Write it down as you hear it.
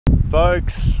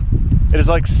Folks, it is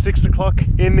like 6 o'clock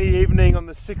in the evening on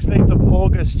the 16th of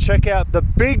August. Check out the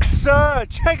Big Sur,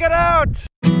 check it out!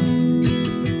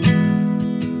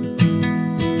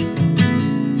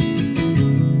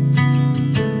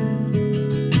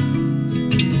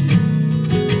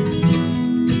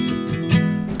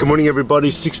 Good morning everybody,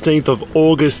 16th of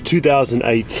August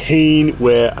 2018.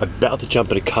 We're about to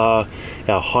jump in a car,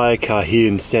 our hire car here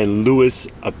in San Luis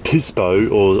Obispo,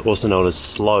 or also known as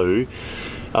SLO,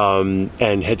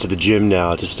 and head to the gym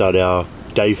now to start our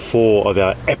day 4 of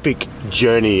our epic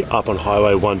journey up on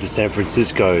Highway 1 to San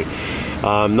Francisco.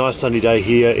 Nice sunny day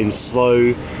here in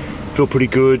SLO. Feel pretty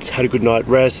good, had a good night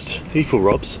rest. How do you feel,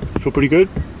 Robs? You feel pretty good?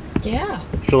 Yeah.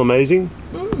 You feel amazing?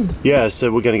 Yeah,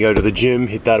 so we're going to go to the gym,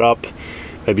 hit that up.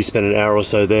 Maybe spend an hour or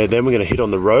so there. Then we're going to hit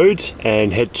on the road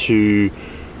and head to,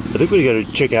 I think we're going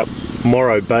to check out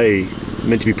Morro Bay,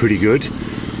 meant to be pretty good.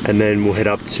 And then we'll head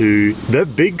up to the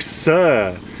Big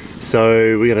Sur.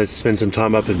 So we're going to spend some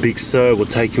time up in Big Sur. We'll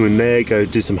take you in there, go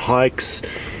do some hikes,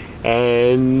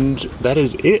 and that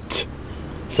is it.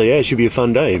 So yeah, it should be a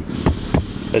fun day.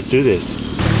 Let's do this.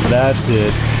 That's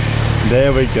it.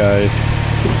 There we go.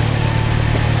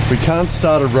 We can't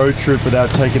start a road trip without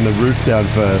taking the roof down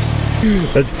first.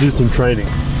 Let's do some training.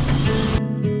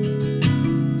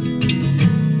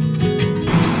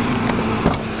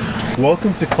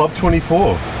 Welcome to Club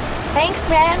 24. Thanks,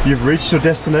 man. You've reached your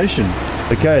destination.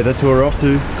 Okay, that's where we're off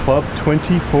to, Club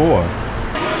 24.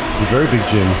 It's a very big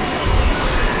gym.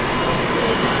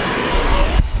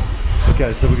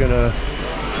 Okay, so we're gonna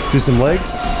do some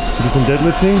legs, do some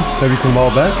deadlifting, maybe some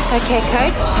lower back. Okay,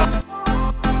 coach.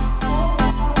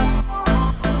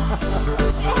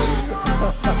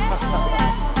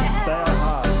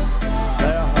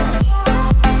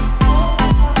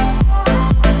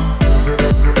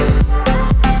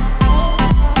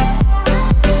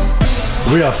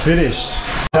 We are finished.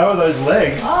 How are those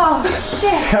legs? Oh,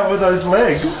 shit. How are those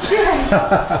legs? Shit.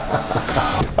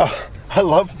 Oh, I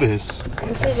love this.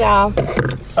 This is our...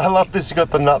 I love this. You got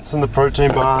the nuts and the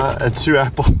protein bar and 2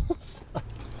 apples.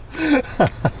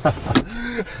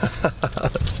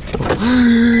 That's cool.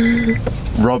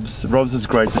 Robs is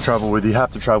great to travel with. You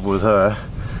have to travel with her,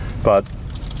 but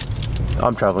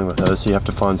I'm traveling with her, so you have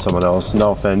to find someone else.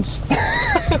 No offense.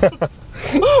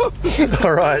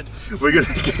 All right, we're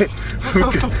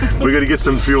gonna get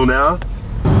some fuel now.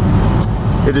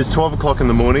 It is 12 o'clock in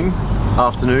the morning,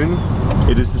 afternoon.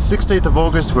 It is the 16th of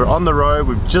August. We're on the road.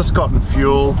 We've just gotten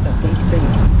fuel,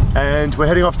 and we're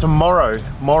heading off to Morro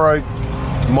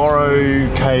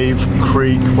Cave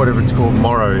Creek, whatever it's called,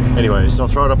 Morro. Anyway, so I'll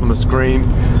throw it up on the screen.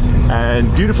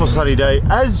 And beautiful sunny day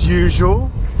as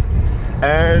usual,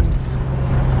 and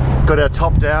got our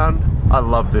top down. I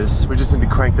love this. We just need to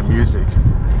crank the music.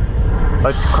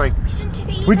 Let's crank.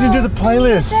 We didn't do the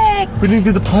playlist. We didn't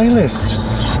do the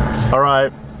playlist. Shut. All right.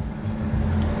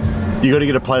 You got to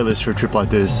get a playlist for a trip like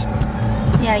this.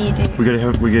 Yeah, you do. We got to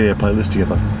get a playlist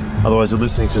together. Otherwise, we're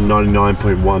listening to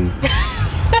 99.1.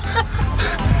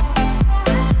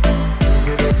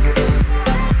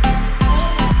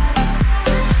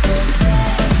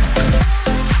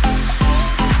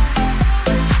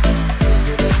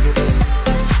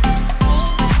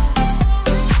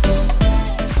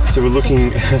 So we're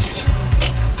looking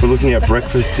at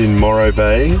breakfast in Morro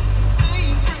Bay.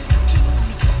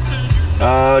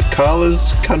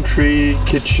 Carla's Country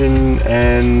Kitchen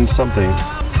and something.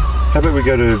 How about we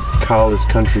go to Carla's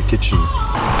Country Kitchen?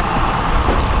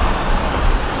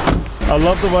 I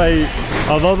love the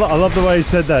way he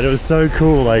said that. It was so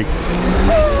cool. Like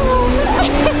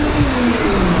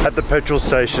at the petrol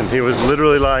station, he was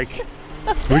literally like,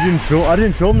 I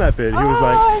didn't film that bit. He was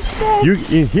like,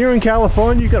 shit. Here in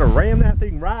California, you gotta ram that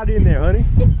thing right in there, honey.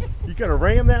 You gotta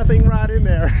ram that thing right in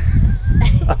there.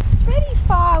 It's really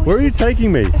far. Where are you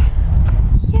taking me?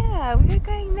 Yeah, we're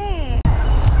going there.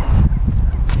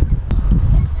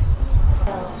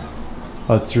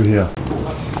 Oh, it's through here.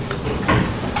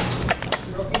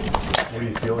 What are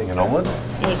you feeling, an omelette?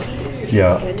 Eggs.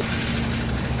 Yeah. Good.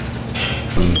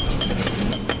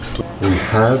 We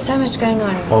have so much going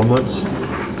on. Omelette,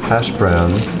 hash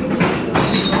brown,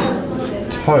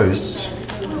 toast.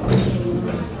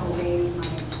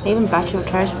 They even batch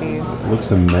toast for you.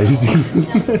 Looks amazing,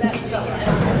 isn't it?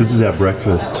 This is our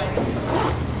breakfast.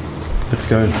 Let's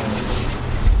go.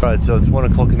 Right, so it's 1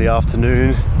 o'clock in the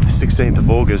afternoon, 16th of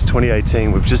August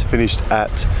 2018. We've just finished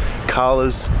at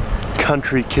Carla's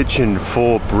Country Kitchen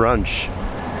for brunch.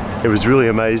 It was really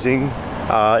amazing.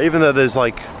 Even though there's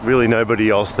like really nobody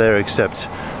else there except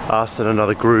us and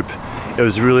another group, it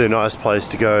was really a nice place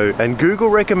to go, and Google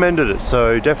recommended it,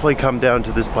 so definitely come down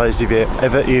to this place if you're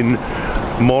ever in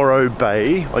Morro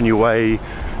Bay on your way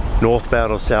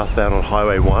northbound or southbound on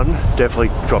Highway 1, definitely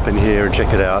drop in here and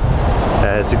check it out.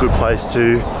 It's a good place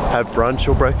to have brunch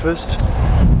or breakfast.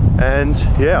 And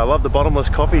yeah, I love the bottomless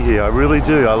coffee here, I really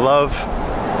do. I love,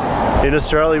 in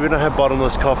Australia we don't have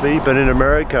bottomless coffee, but in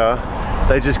America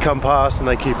they just come past and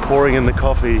they keep pouring in the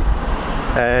coffee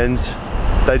and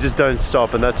they just don't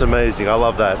stop, and that's amazing. I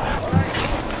love that.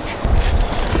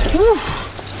 Whew.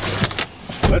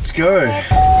 Let's go.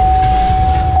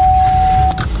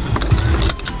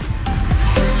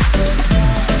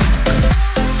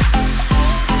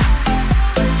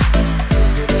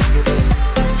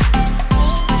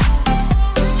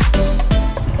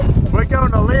 We're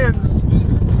going to Linn's.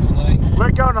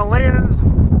 We're going to Linn's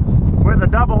with a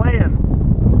double N.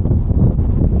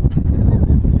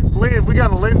 Linn, we're going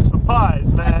to Linn's for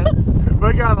pies, man.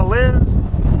 We're going to Linn's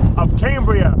of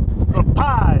Cambria for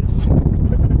pies. Let's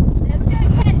go get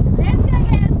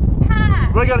us some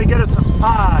pie. We're going to get us some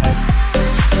pie.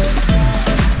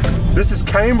 This is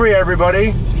Cambria,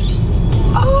 everybody.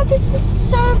 Oh, this is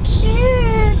so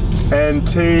cute.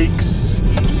 Antiques.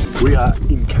 We are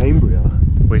in Cambria.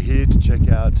 We're here to check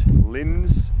out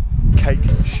Linn's Cake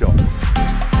Shop.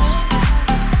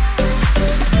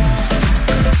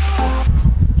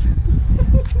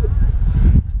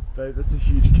 Babe, that's a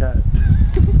huge cat.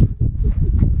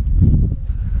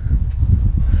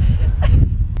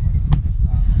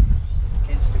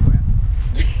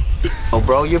 Oh,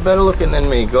 bro, you're better looking than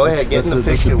me. Go ahead, get in the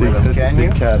picture with him, can you? That's a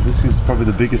big cat. This is probably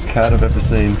the biggest cat I've ever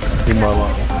seen in my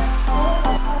life.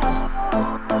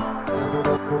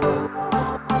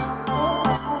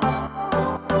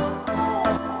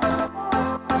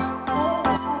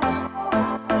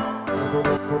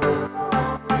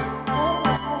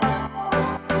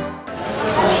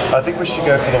 I think we should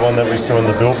go for the one that we saw on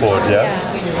the billboard, yeah?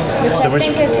 Which I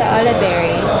think is the olive berry.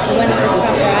 The one at the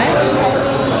top right.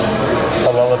 A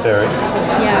lullaberry.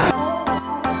 Yeah.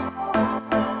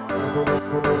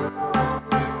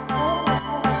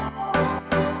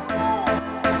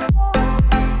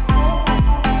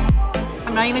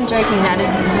 I'm not even joking, that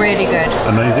is really good.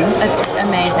 Amazing? It's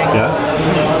amazing. Yeah?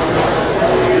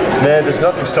 Man, there's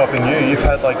nothing stopping you. You've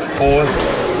had like four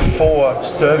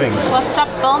servings. Well, stop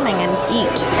filming and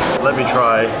eat. Let me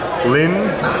try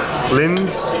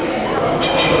Linn's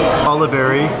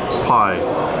Oliberry Pie.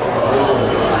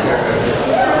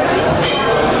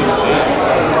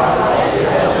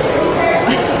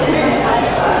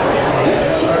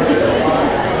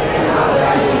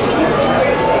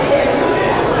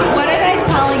 What did I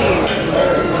tell you?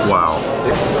 Wow.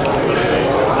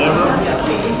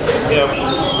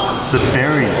 The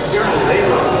berries.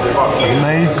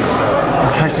 Amazing.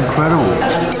 It tastes incredible.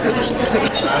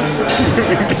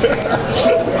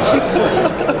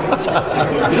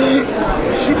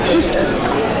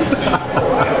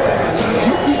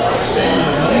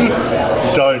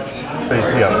 Don't. Please,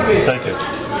 here. Take it.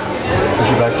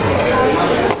 Push it back here.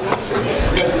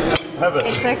 Have it.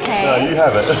 It's okay. No, you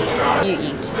have it. You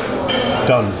eat.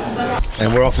 Done.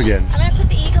 And we're off again. I'm gonna put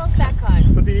the eagles back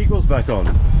on. Put the eagles back on.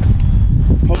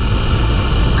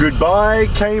 Goodbye,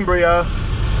 Cambria.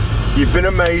 You've been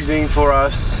amazing for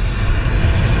us.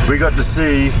 We got to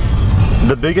see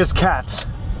the biggest cat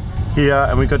here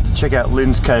and we got to check out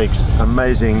Linn's Cakes.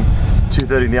 Amazing.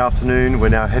 2:30 in the afternoon. We're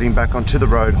now heading back onto the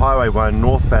road, Highway 1,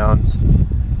 northbound.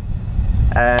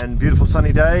 And beautiful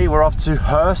sunny day. We're off to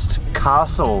Hearst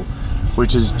Castle,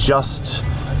 which is just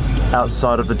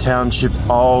outside of the township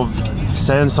of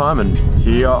San Simon,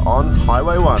 here on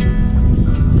Highway 1.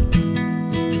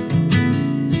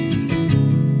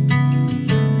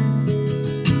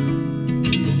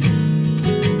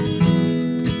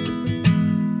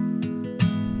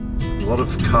 A lot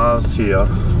of cars here.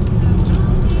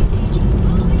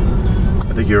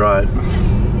 I think you're right.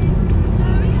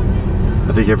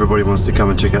 I think everybody wants to come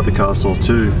and check out the castle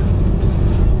too.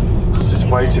 There's just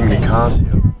way too many cars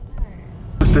here.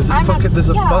 There's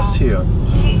a bus here.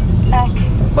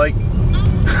 Like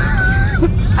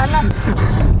I'm not.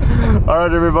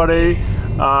 Alright everybody,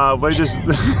 we're just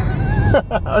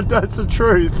that's the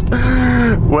truth.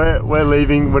 We're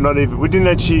leaving. We didn't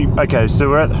actually. Okay, so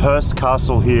we're at Hearst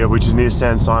Castle here, which is near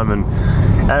San Simon,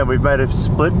 and we've made a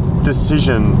split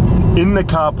decision in the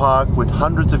car park with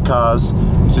hundreds of cars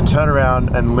to turn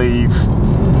around and leave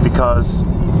because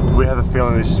we have a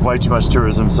feeling there's just way too much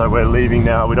tourism. So we're leaving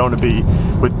now. We don't want to be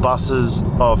with buses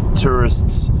of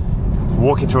tourists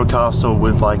walking through a castle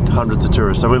with like hundreds of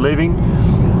tourists. So we're leaving.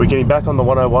 We're getting back on the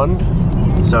 101.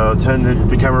 So I'll turn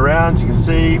the camera around so you can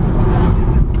see.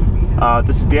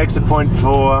 This is the exit point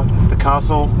for the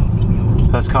castle,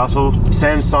 Hearst Castle.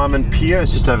 San Simon Pier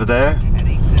is just over there,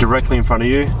 directly in front of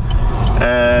you.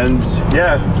 And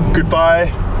yeah,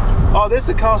 goodbye Oh, there's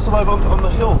the castle over on the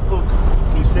hill. Look,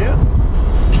 can you see it?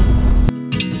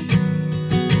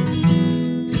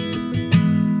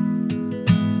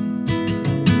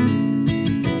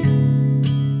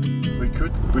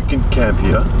 We can camp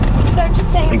here. No, I'm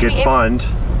just saying. And get fined.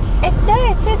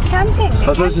 No, it says camping. I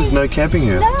thought there's no camping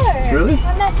here. No. Really?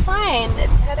 On that sign, it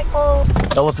had it called.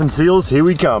 Elephant seals, here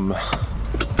we come.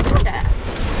 Yeah.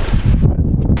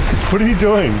 What are you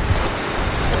doing?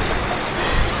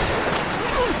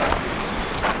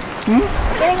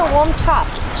 Getting a warm top.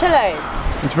 It's chillos.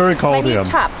 It's very cold My here. new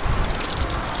top.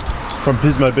 From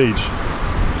Pismo Beach.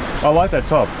 I like that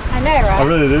top. I know, right? I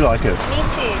really do like it. Me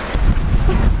too.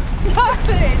 Stop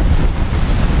it!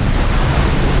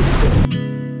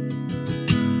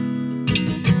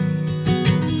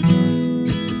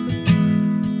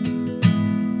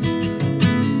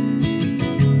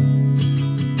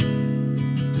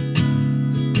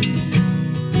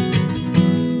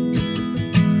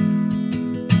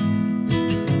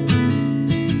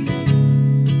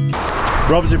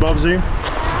 Robsy Bobsy.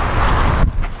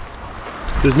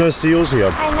 There's no seals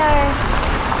here. I know.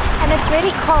 And it's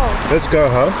really cold. Let's go,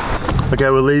 huh? Okay,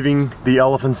 we're leaving the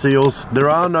elephant seals. There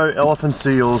are no elephant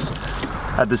seals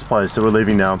at this place, so we're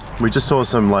leaving now. We just saw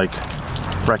some like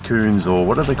raccoons, or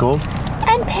what are they called?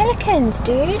 And pelicans,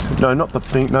 dude. No, not the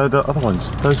thing, no, the other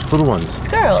ones. Those little ones.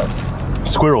 Squirrels.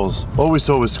 Squirrels. All we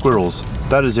saw was squirrels.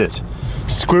 That is it.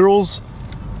 Squirrels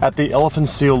at the elephant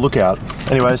seal lookout.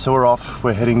 Anyway, so we're off.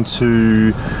 We're heading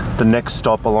to the next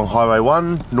stop along Highway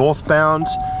 1, northbound,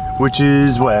 which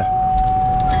is where?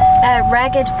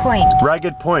 Ragged Point.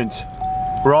 Ragged Point.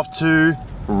 We're off to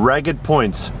Ragged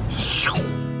Point.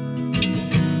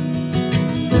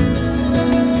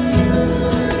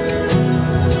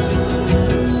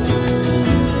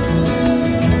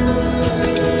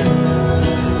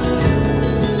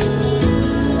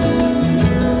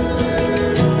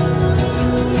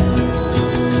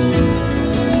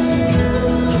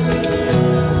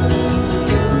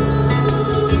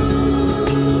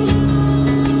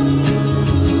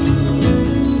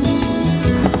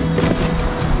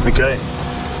 Okay,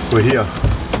 we're here.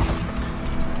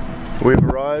 We've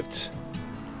arrived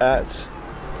at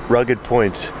Rugged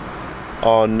Point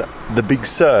on the Big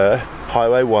Sur,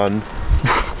 Highway 1.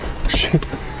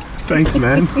 Thanks,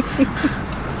 man.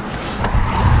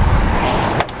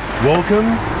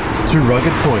 Welcome to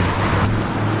Rugged Point.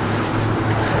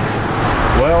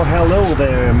 Well, hello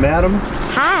there, madam.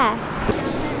 Hi.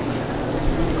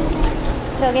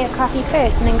 So we'll get a coffee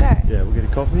first and then go. Yeah, we'll get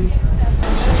a coffee.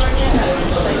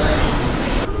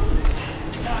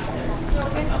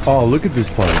 Oh, look at this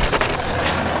place.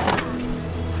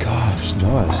 Gosh,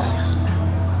 nice.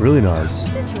 Really nice.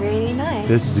 This is really nice.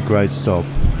 This is a great stop.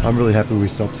 I'm really happy we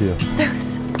stopped here.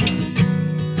 Those.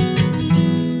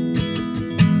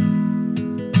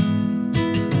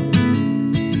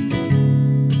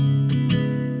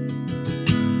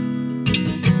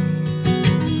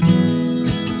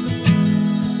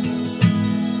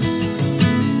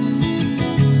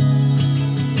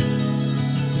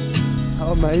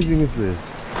 How amazing is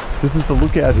this? This is the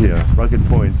lookout here, Rugged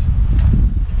Point.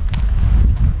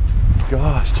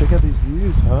 Gosh, check out these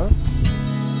views, huh?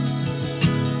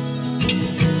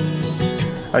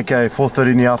 Okay,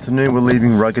 4:30 in the afternoon, we're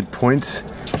leaving Rugged Point,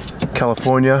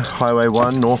 California, Highway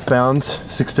 1, northbound,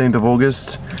 16th of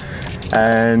August.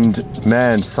 And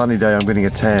man, sunny day, I'm getting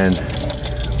a tan.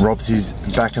 Robsy's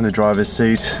back in the driver's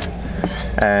seat.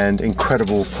 And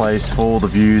incredible place for all the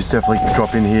views. Definitely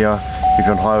drop in here if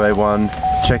you're on Highway 1.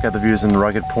 Check out the views in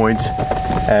Rugged Point.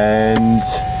 And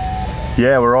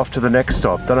yeah, we're off to the next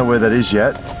stop. Don't know where that is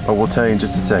yet, but we'll tell you in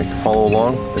just a sec. Follow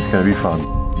along, it's going to be fun.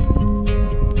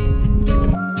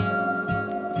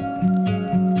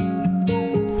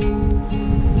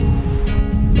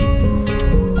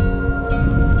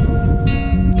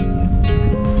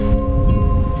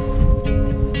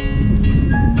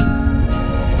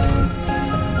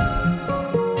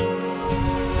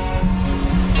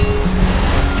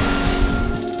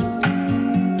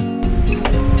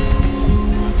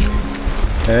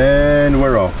 And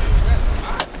we're off.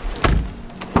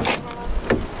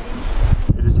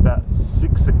 It is about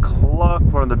 6 o'clock.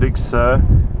 We're on the Big Sur,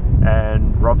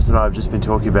 and Robs and I have just been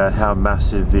talking about how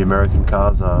massive the American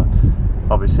cars are.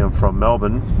 Obviously, I'm from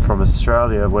Melbourne, from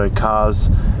Australia, where cars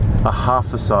are half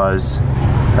the size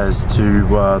as to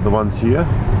the ones here.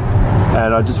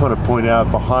 And I just want to point out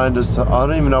behind us, I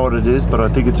don't even know what it is, but I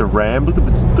think it's a Ram. Look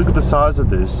at the size of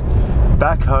this.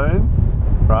 Back home,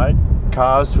 right?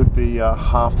 Cars would be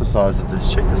half the size of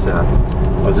this. Check this out.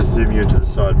 I'll just zoom you into the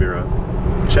side mirror.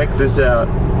 Check this out.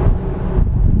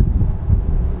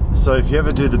 So if you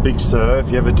ever do the Big Sur, if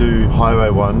you ever do Highway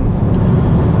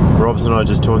 1, we're Robson and I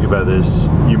just talking about this.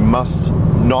 You must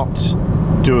not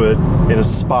do it in a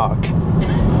Spark.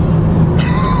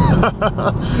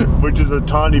 Which is a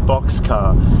tiny box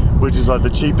car, which is like the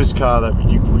cheapest car that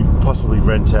you could possibly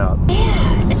rent out.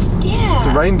 Yeah, it's deer. It's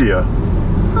a reindeer.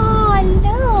 Oh, I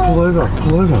love. Pull over,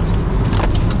 pull over.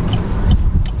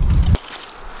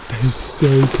 That is so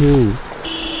cool.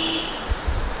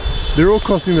 They're all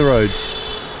crossing the road.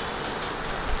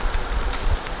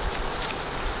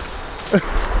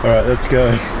 Alright, let's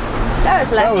go. That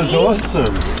was lucky. That was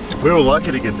awesome. We were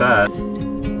lucky to get that.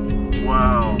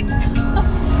 Wow.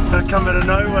 That come out of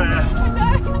nowhere.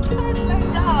 I know, it's so slow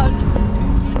down.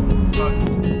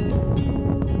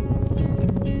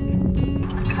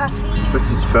 A coffee. This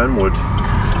is Fernwood.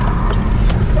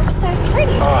 This is so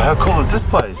pretty. Oh, how cool is this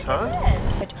place, huh?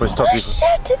 Yes. We're stopping. Oh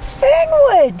shit, it's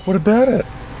Fernwood. What about it?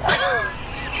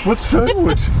 What's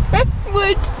Fernwood?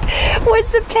 Fernwood was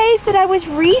the place that I was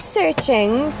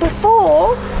researching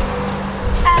before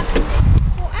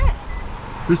for us.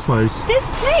 This place?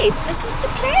 This place, this is the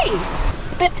place.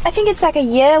 But I think it's like a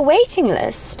year waiting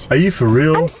list. Are you for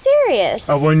real? I'm serious.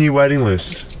 A 1 year waiting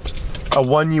list. A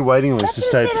 1 year waiting list to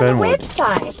stay at Fernwood. That's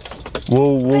on the website.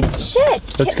 We'll But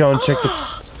shit. let's go and check the.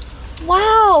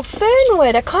 Wow,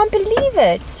 Fernwood, I can't believe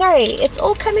it. Sorry, it's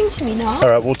all coming to me now.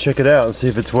 Alright, we'll check it out and see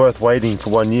if it's worth waiting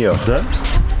for 1 year. Done?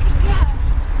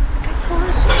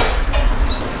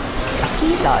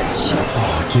 Ski lodge.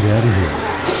 Oh, get out of here.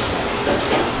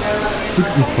 Look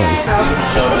at this place.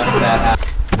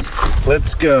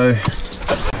 Let's go.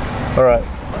 Alright,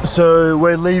 so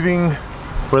we're leaving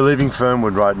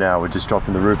Fernwood right now. We're just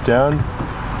dropping the roof down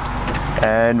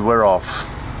and we're off.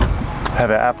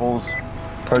 Have our apples,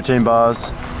 protein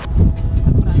bars.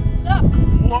 Look!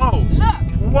 Whoa! Look!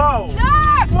 Whoa!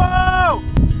 Look! Whoa!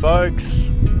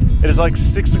 Folks, it is like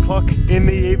 6 o'clock in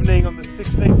the evening on the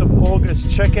 16th of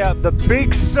August. Check out the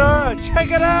Big Sur!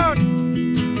 Check it out!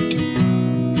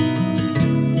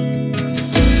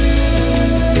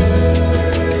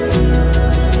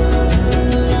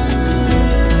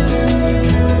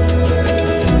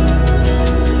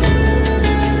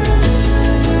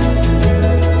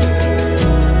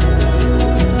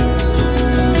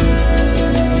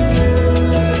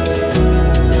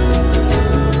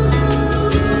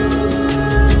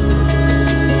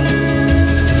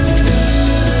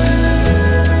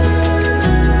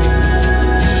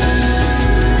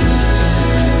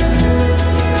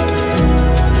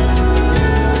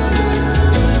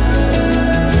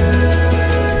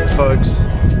 Folks,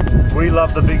 we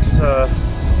love the Big Sur.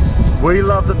 We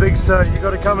love the Big Sur. You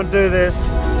got to come and do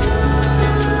this.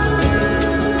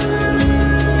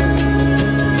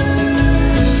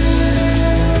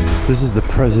 This is the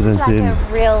President's Inn.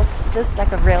 This is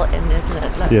like a real inn, isn't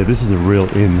it? Look. Yeah, this is a real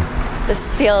inn. This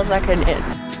feels like an inn.